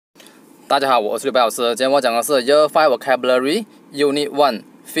大家好，我是刘白老师。今天我讲的是 Year 5 Vocabulary Unit 1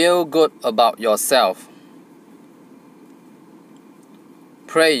 Feel good about yourself.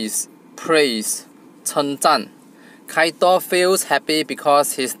 Praise, praise, 称赞。Kaito feels happy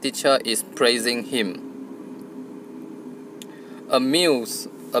because his teacher is praising him. Amuse,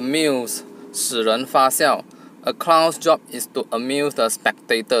 amuse, 使人发笑。A clown's job is to amuse the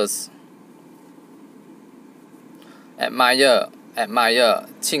spectators. Admire, admire,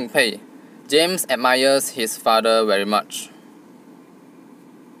 钦佩。James admires his father very much.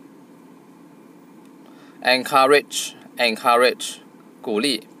 Encourage, encourage, 鼓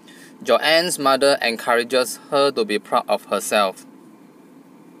励。Joanne's mother encourages her to be proud of herself.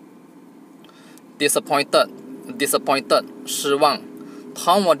 Disappointed, disappointed, 失望。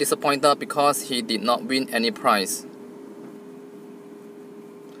Tom was disappointed because he did not win any prize.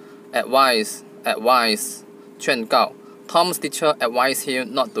 Advise, advise, 劝告。Tom's teacher advised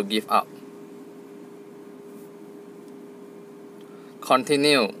him not to give up.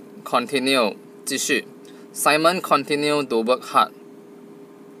 Continue, continue, 继续。Simon continued to work hard.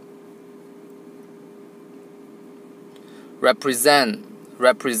 Represent,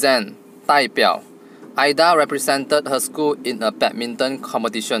 represent, 代表。Ida represented her school in a badminton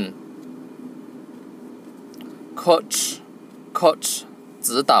competition. Coach, coach,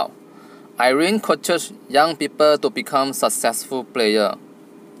 指导。Irene coaches young people to become successful players.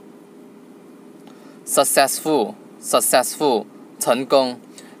 Successful, successful, 成功。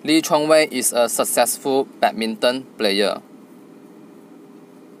Lee Chongwei is a successful badminton player.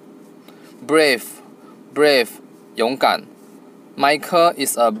 Brave, brave, 勇敢。Michael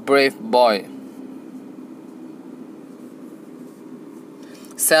is a brave boy.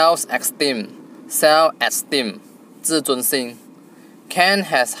 Self-esteem, self-esteem, 自尊心。Ken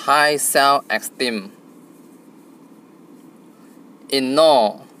has high self-esteem.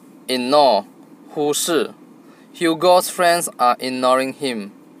 Ignore, ignore, 忽视。Hugo's friends are ignoring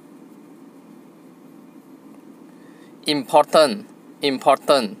him. Important,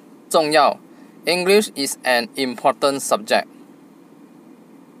 important, 重要。English is an important subject.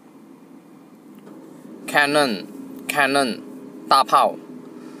 Cannon, cannon, 大炮。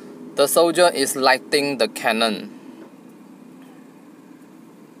The soldier is lighting the cannon.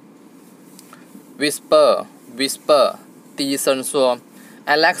 Whisper, whisper, 低声说。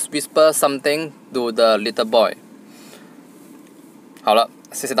Alex whispered something to the little boy. 好了，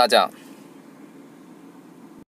谢谢大家。